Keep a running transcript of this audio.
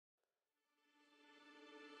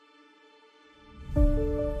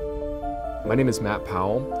My name is Matt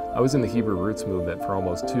Powell. I was in the Hebrew Roots movement for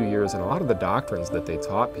almost 2 years, and a lot of the doctrines that they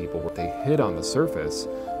taught people, they hid on the surface,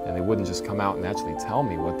 and they wouldn't just come out and actually tell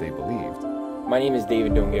me what they believed. My name is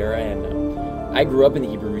David Dongera, and I grew up in the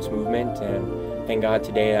Hebrew Roots movement, and thank God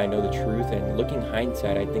today I know the truth. And looking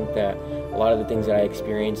hindsight, I think that a lot of the things that I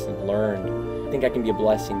experienced and learned, I think I can be a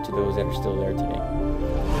blessing to those that are still there today.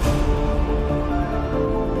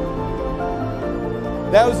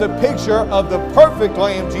 That was a picture of the perfect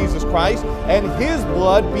Lamb, Jesus Christ, and His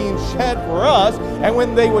blood being shed for us. And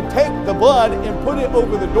when they would take the blood and put it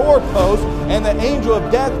over the doorpost, and the angel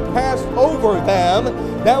of death passed over them,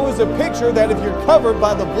 that was a picture that if you're covered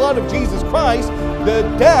by the blood of Jesus Christ, the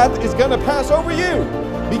death is going to pass over you.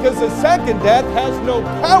 Because the second death has no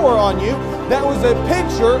power on you. That was a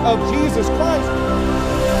picture of Jesus Christ.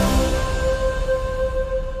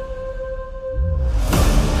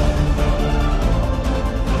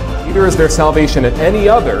 Neither is there salvation in any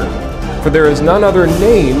other, for there is none other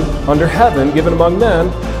name under heaven given among men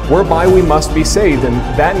whereby we must be saved. And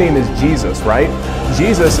that name is Jesus, right?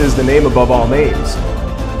 Jesus is the name above all names.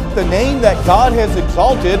 The name that God has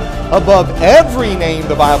exalted above every name,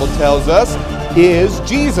 the Bible tells us, is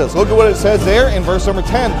Jesus. Look at what it says there in verse number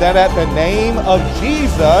 10, that at the name of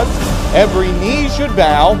Jesus every knee should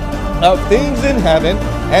bow, of things in heaven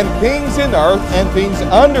and things in earth and things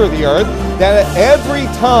under the earth, that every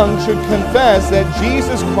tongue should confess that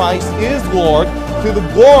Jesus Christ is Lord, to the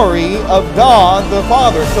glory of God the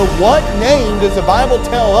Father. So what name does the Bible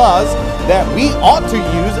tell us that we ought to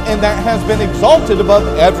use and that has been exalted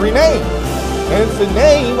above every name? And it's the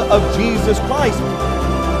name of Jesus Christ.